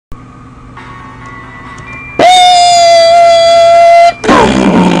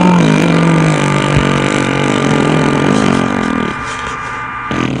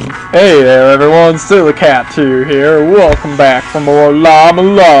Hey there everyone, Silicat2 here. Welcome back for more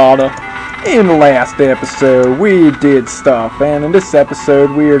La-Mulana. In the last episode we did stuff, and in this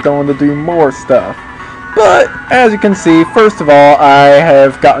episode we are going to do more stuff. But as you can see, first of all, I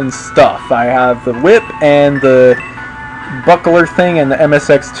have gotten stuff. I have the whip and the buckler thing and the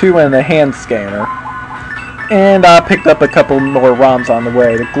MSX2 and the hand scanner. And I picked up a couple more ROMs on the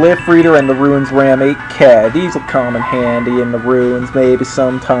way. The Glyph Reader and the Ruins RAM 8K. These will come in handy in the Ruins maybe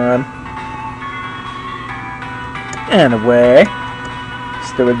sometime. Anyway.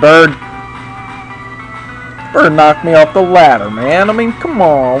 Stupid bird. Bird knocked me off the ladder, man. I mean, come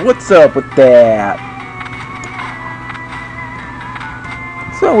on. What's up with that?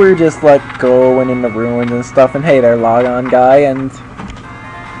 So we're just like going in the Ruins and stuff. And hey there, Logon guy. And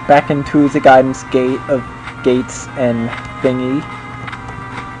back into the guidance gate of gates and thingy.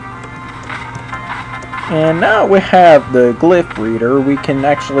 And now we have the Glyph Reader, we can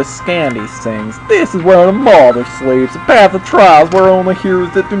actually scan these things. This is where the Mother sleeps, a path of trials where only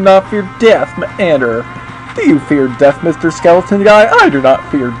heroes that do not fear death may enter. Do you fear death, Mr. Skeleton Guy? I do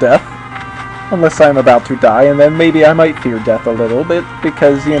not fear death. Unless I'm about to die, and then maybe I might fear death a little bit,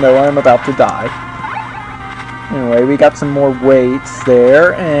 because, you know, I'm about to die. Anyway, we got some more weights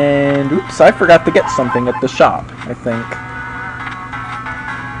there, and oops, I forgot to get something at the shop, I think.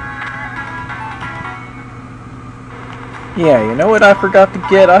 Yeah, you know what I forgot to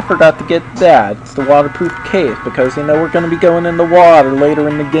get? I forgot to get that. It's the waterproof case, because, you know, we're going to be going in the water later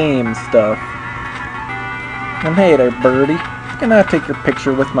in the game and stuff. And hey there, birdie. Can I take your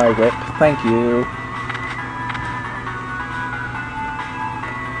picture with my whip? Thank you.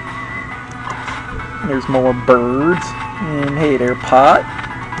 There's more birds. And hey there, Pot.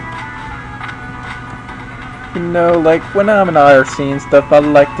 You know, like, when I'm in IRC and stuff, I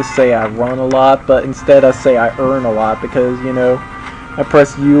like to say I run a lot, but instead I say I earn a lot, because, you know, I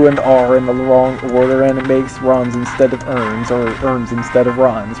press U and R in the wrong order, and it makes runs instead of earns, or earns instead of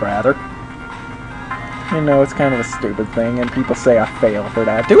runs, rather. You know, it's kind of a stupid thing, and people say I fail for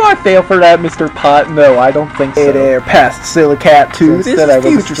that. Do I fail for that, Mr. Pot? No, I don't think so. Hey there, past Silicat2. This is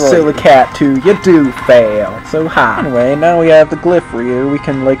future Silicat2. You do fail. So hi. Anyway, now we have the Glyph Reader. We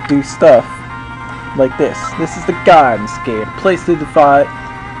can, like, do stuff like this. This is the guidance gate. A place to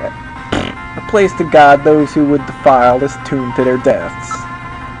guide those who would defile this tomb to their deaths.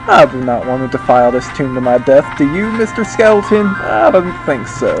 I do not want to defile this tomb to my death. Do you, Mr. Skeleton? I don't think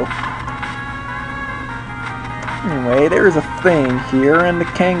so. Anyway, there's a thing here, and the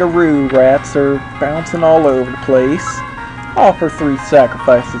kangaroo rats are bouncing all over the place. Offer 3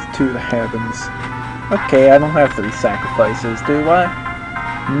 sacrifices to the heavens. Okay, I don't have 3 sacrifices, do I?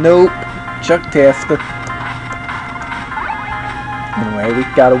 Nope. Chuck Testa. Anyway, we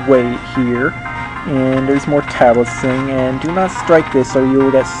gotta wait here. And there's more tablets thing, and do not strike this or you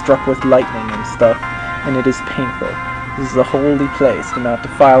will get struck with lightning and stuff, and it is painful. This is a holy place, do not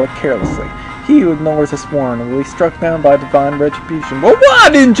defile it carelessly. He who ignores this warning will be struck down by divine retribution. Well, why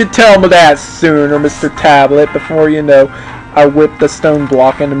didn't you tell me that sooner, Mr. Tablet, before, you know, I whipped the stone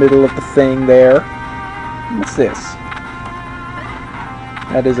block in the middle of the thing there? What's this?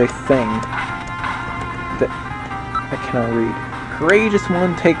 That is a thing that I cannot read. Courageous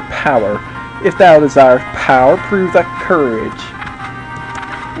one, take power. If thou desirest power, prove thy courage.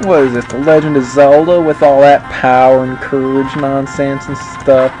 What is this, the Legend of Zelda with all that power and courage nonsense and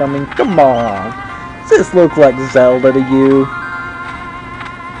stuff? I mean, come on. Does this look like Zelda to you?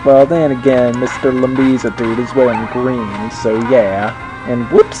 Well, then again, Mr. Lambiza dude is wearing green, so yeah. And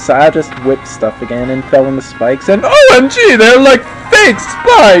whoops, I just whipped stuff again and fell in the spikes, and OMG, they're like fake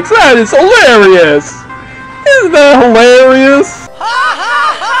spikes! That is hilarious! Isn't that hilarious?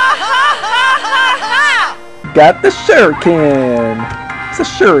 Got the shuriken! It's a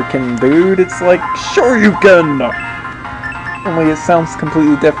shuriken, dude. It's like Shoryuken! Only it sounds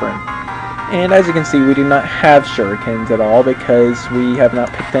completely different. And as you can see, we do not have shurikens at all because we have not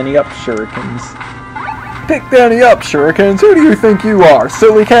picked any up shurikens. Picked any up shurikens? Who do you think you are?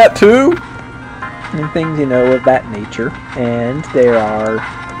 Silly Cat 2? And things, you know, of that nature. And there are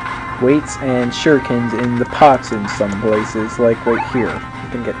weights and shurikens in the pots in some places, like right here. You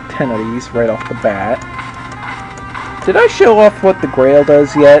can get 10 of these right off the bat. Did I show off what the Grail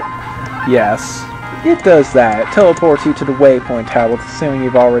does yet? Yes. It does that. It teleports you to the waypoint tablets, assuming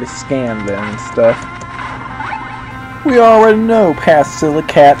you've already scanned them and stuff. We already know, past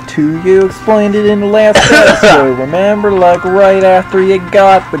Silicat 2. You explained it in the last episode, remember? Like right after you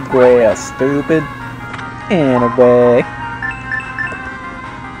got the Grail, stupid. Anyway.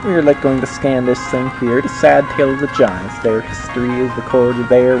 We're like going to scan this thing here. The sad tale of the giants. Their history is recorded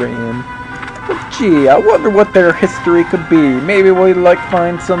therein. But Gee, I wonder what their history could be. Maybe we'd like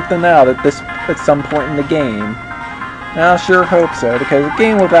find something out at some point in the game. I sure hope so, because a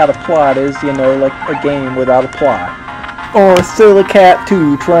game without a plot is, you know, like a game without a plot. Or a Silly Cat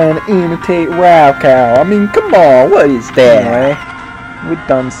 2 trying to imitate RaoCosby. I mean, come on, what is that? Anyway, we've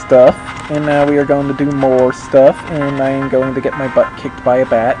done stuff, and now we are going to do more stuff, and I am going to get my butt kicked by a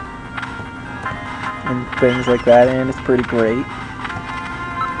bat. And things like that, and it's pretty great.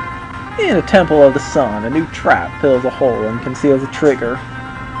 In a Temple of the Sun, a new trap fills a hole and conceals a trigger.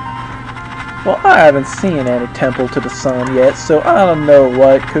 Well, I haven't seen any Temple to the Sun yet, so I don't know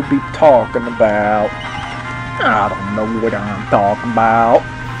what it could be talking about. I don't know what I'm talking about.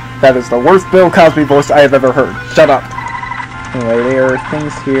 That is the worst Bill Cosby voice I have ever heard. Shut up. Anyway, there are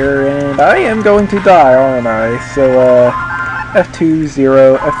things here, and I am going to die, aren't I? So, F2,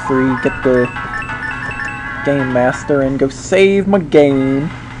 0, F3, get the Game Master, and go save my game.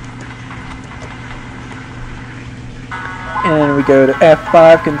 And we go to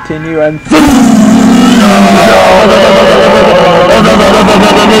F5, continue, and...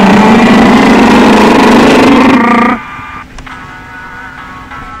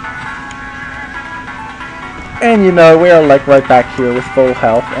 And you know, we are like right back here with full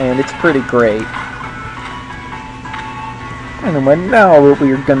health, and it's pretty great. Anyway, now what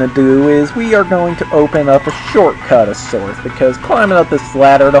we are gonna do is we are going to open up a shortcut of sorts, because climbing up this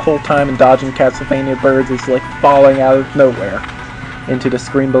ladder the whole time and dodging Castlevania birds is like falling out of nowhere into the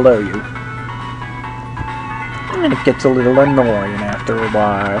screen below you. And it gets a little annoying after a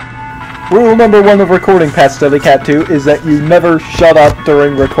while. Rule number 1 of recording, Pat Silly Cat 2, is that you never shut up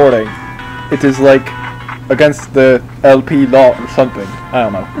during recording. It is like against the LP law or something. I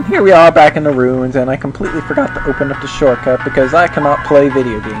don't know. And here we are back in the ruins, and I completely forgot to open up the shortcut because I cannot play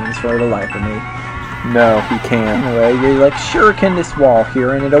video games for the life of me. No, he can't. Anyway, you like shuriken this wall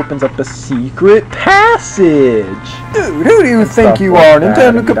here, and it opens up a secret passage. Dude, who do you think you are?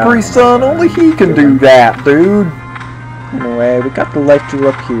 Nintendo Capri Sun? Only he can do that, dude. Anyway, we got the life jewel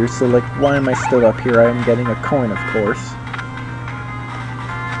up here, so like, why am I still up here? I am getting a coin, of course.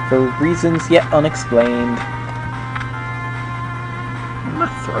 For reasons yet unexplained. My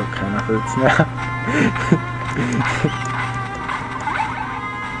throat kind of hurts now.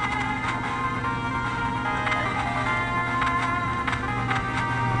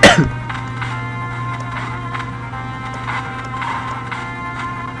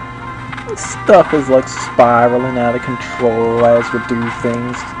 Stuff is like spiraling out of control as we do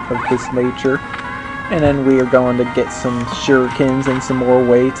things of this nature. And then we are going to get some shurikens and some more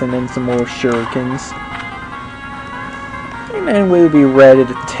weights and then some more shurikens. And then we'll be ready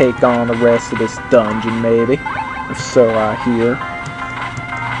to take on the rest of this dungeon, maybe. Or so I hear.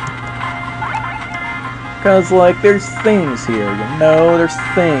 Because, like, there's things here, you know? There's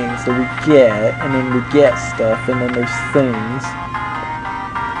things that we get, and then we get stuff, and then there's things.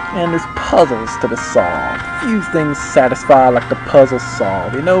 And there's puzzles to be solved. Few things satisfy like the puzzle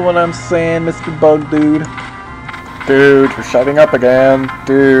solve. You know what I'm saying, Mr. Bug Dude? Dude, you're shutting up again.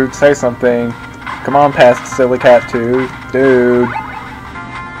 Dude, say something. Come on past Silly Cat 2. Dude.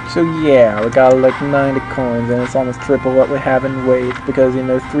 So yeah, we got like 90 coins, and it's almost triple what we have in weight, because, you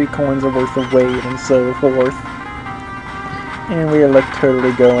know, 3 coins are worth of weight, and so forth. And we are like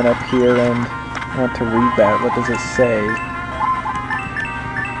totally going up here, and I want to read that. What does it say?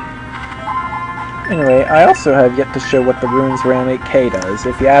 Anyway, I also have yet to show what the Ruins Round 8K does.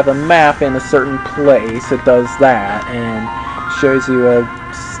 If you have a map in a certain place, it does that, and shows you a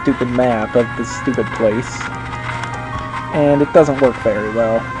stupid map of the stupid place. And it doesn't work very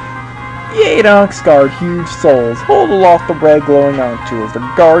well. Yea, donks guard huge souls, hold aloft the red glowing nodules, the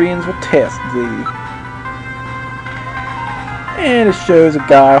guardians will test thee. And it shows a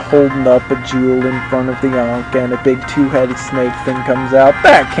guy holding up a jewel in front of the Ankh, and a big 2-headed snake thing comes out.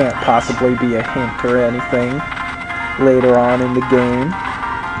 That can't possibly be a hint or anything later on in the game.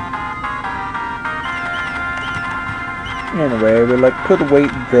 Anyway, we like put a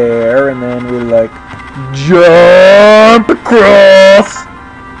weight there, and then we like jump across,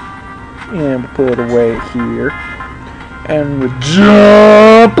 and we put a weight here, and we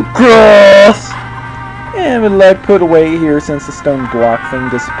jump across. And we like put away here since the stone block thing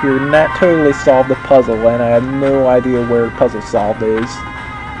disappeared, and that totally solved the puzzle, and I have no idea where the puzzle solved is.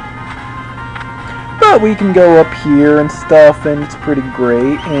 But we can go up here and stuff, and it's pretty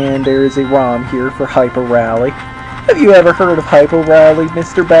great, and there is a ROM here for Hyper Rally. Have you ever heard of Hyper Rally,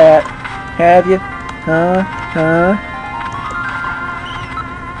 Mr. Bat? Have you? Huh?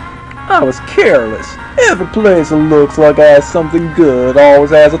 I was careless. Every place that looks like it has something good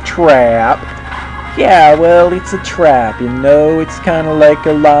always has a trap. Yeah, well, it's a trap, you know, it's kind of like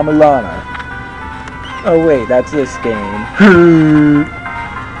a La-Mulana. Oh wait, that's this game.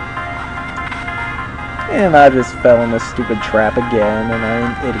 And I just fell in this stupid trap again, and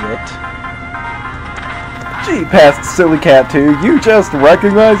I'm an idiot. Gee, past silly cat 2, you just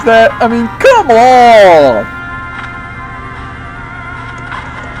recognize that? I mean, come on!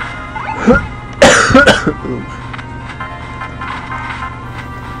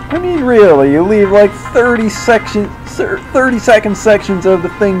 I mean, really, you leave like 30-second sections of the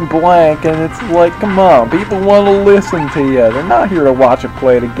thing blank, and it's like, come on, people want to listen to you. They're not here to watch it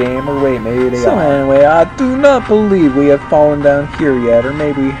play the game, or wait, maybe they are. So anyway, I do not believe we have fallen down here yet, or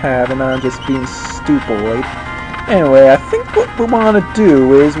maybe we have, and I'm just being stupidoid. Anyway, I think what we want to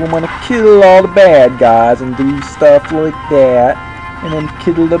do is we want to kill all the bad guys and do stuff like that, and then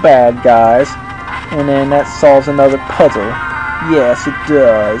kill the bad guys, and then that solves another puzzle. Yes, it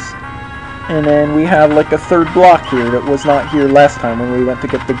does. And then we have like a third block here that was not here last time when we went to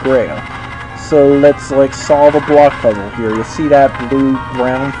get the grail. So let's like solve a block puzzle here. You see that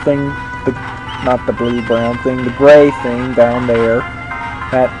blue-brown thing? Not the blue-brown thing, the gray thing down there.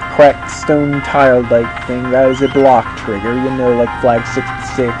 That cracked stone tile-like thing, that is a block trigger. You know, like Flag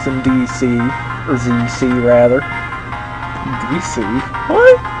 66 and DC, or ZC rather. DC?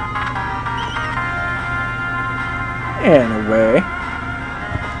 What? Anyway,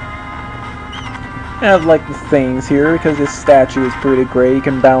 I have like the things here because this statue is pretty great. You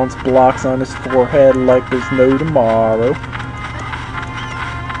can balance blocks on his forehead like there's no tomorrow.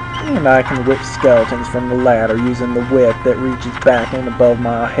 And I can whip skeletons from the ladder using the whip that reaches back and above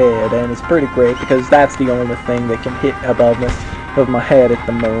my head, and it's pretty great because that's the only thing that can hit above my head at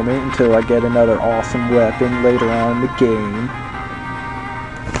the moment until I get another awesome weapon later on in the game.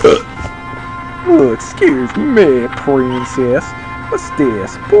 Oh, excuse me, princess. What's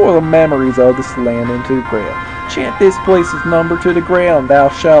this? Pour the memories of this land into the grail. Chant this place's number to the grail, and thou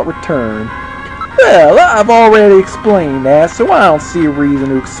shalt return. Well, I've already explained that, so I don't see a reason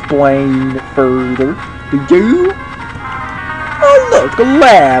to explain it further. Do you? Oh, look, a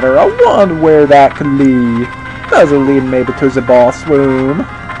ladder. I wonder where that could lead. Does it lead maybe to the boss room?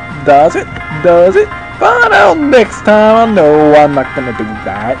 Does it? Does it? Find out next time. I know I'm not gonna do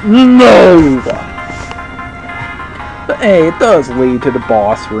that. No! But hey, it does lead to the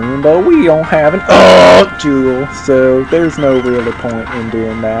boss room, but we don't have an jewel, so there's no really point in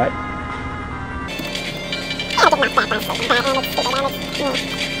doing that. There are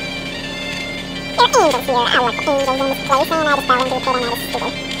angels here. I work for angels in this place, and I just fell into a pit and I was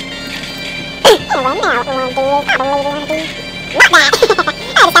stupid. Anyway, now what we want to do is probably we want to do not that. I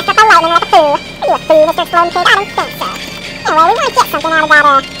just got struck by lightning like a fool. Are you a fool, Mr. Exploding Pig? I don't think so. Anyway, we want to get something out of that,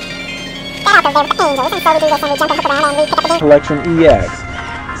 out there with the angels, and so we do this and we jump and hook around and we pick up the game. Collection EX.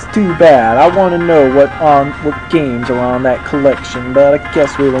 It's too bad. I want to know what games are on that collection, but I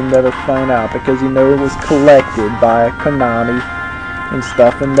guess we will never find out because, you know, it was collected by Konami and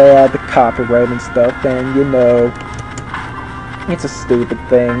stuff, and they had the copyright and stuff, and, you know, it's a stupid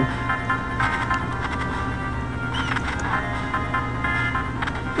thing.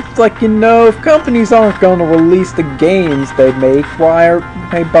 It's like, you know, if companies aren't going to release the games they make, why are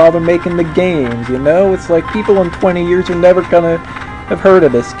they bother making the games, you know? It's like people in 20 years are never going to have heard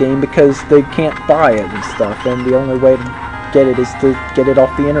of this game because they can't buy it and stuff, and the only way to get it is to get it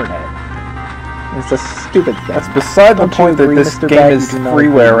off the internet. It's a stupid thing. That's beside the point that this game is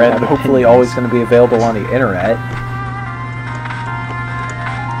freeware and hopefully always going to be available on the internet.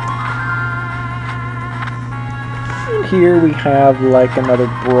 And here we have like another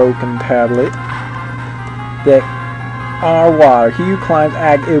broken tablet that our water. He who climbs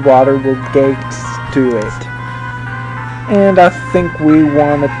a water will gates to it. And I think we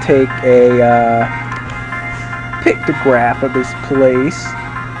want to take a pictograph of this place.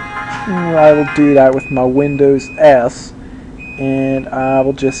 I will do that with my Windows S, and I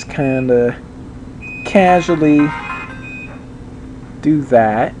will just kind of casually do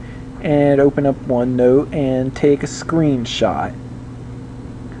that and open up OneNote and take a screenshot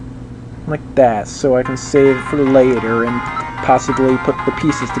like that so I can save it for later and possibly put the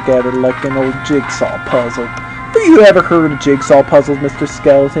pieces together like an old jigsaw puzzle. Have you ever heard of jigsaw puzzles, Mr.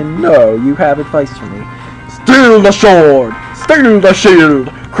 Skeleton? No, you have advice for me. Steal the sword! Steal the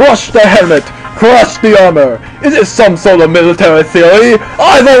shield! Crush the helmet! Crush the armor! Is this some sort of military theory?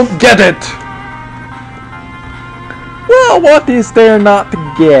 I don't get it! Well, what is there not to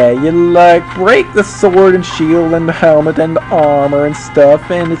get? You, like, break the sword and shield and the helmet and the armor and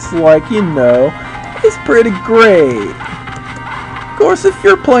stuff, and it's like, you know, it's pretty great. course, if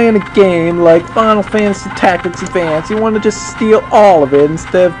you're playing a game like Final Fantasy Tactics Advance, you want to just steal all of it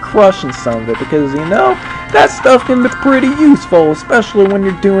instead of crushing some of it, because, you know, that stuff can be pretty useful, especially when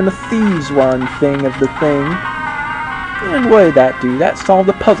you're doing a thieves run thing of the thing. And what did that do? That solved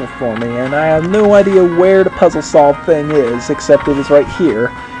a puzzle for me, and I have no idea where the puzzle solve thing is, except it is right here.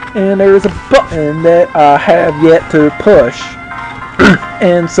 And there is a button that I have yet to push.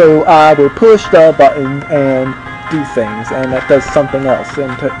 And so I will push the button and do things, and that does something else in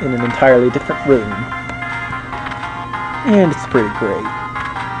an entirely different room. And it's pretty great.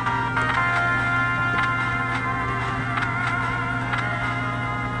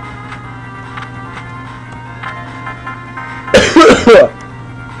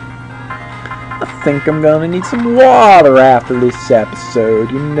 I think I'm gonna need some water after this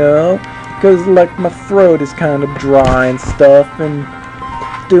episode, you know? Because, like, my throat is kind of dry and stuff, and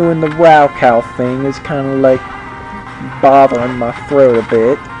doing the RaoCow thing is kind of, like, bothering my throat a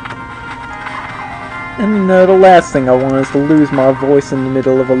bit. And, you know, the last thing I want is to lose my voice in the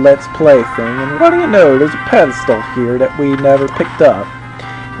middle of a Let's Play thing, and what do you know, there's a pedestal here that we never picked up.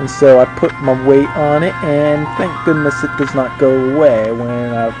 And so I put my weight on it, and thank goodness it does not go away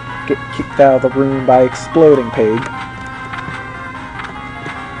when I get kicked out of the room by Exploding Pig.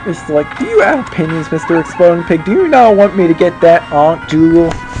 It's like, do you have opinions, Mr. Exploding Pig? Do you not want me to get that Aunt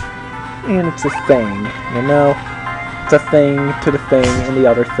Jewel? And it's a thing, you know? It's a thing to the thing and the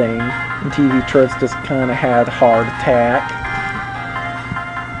other thing. And TV Tropes just kind of had a heart attack.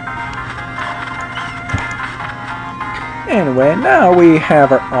 Anyway, now we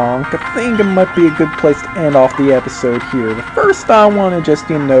have our Ankh. I think it might be a good place to end off the episode here. But first I want to just,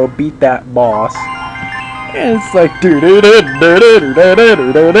 you know, beat that boss. And it's like, and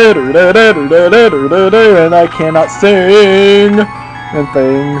I cannot sing and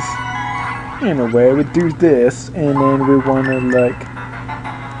things. Anyway, we do this, and then we want to, like,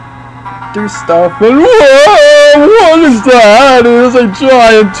 do stuff, and whoa, what is that? It is a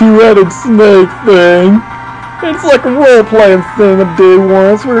giant two-headed snake thing. It's like a role-playing thing I did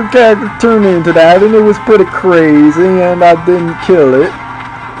once, where a character turned into that, and it was pretty crazy, and I didn't kill it.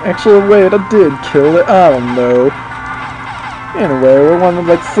 Actually, wait, I did kill it, I don't know. Anyway, we want to,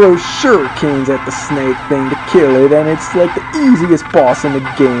 like, throw shurikens at the snake thing to kill it, and it's, like, the easiest boss in the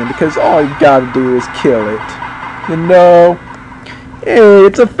game, because all you gotta do is kill it. You know? Hey,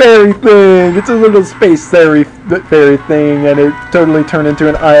 it's a fairy thing! It's a little space fairy thing, and it totally turned into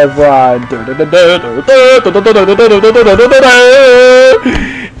an Eye of Rod.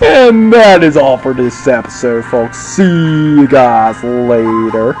 And that is all for this episode, folks. See you guys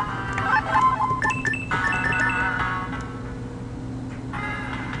later.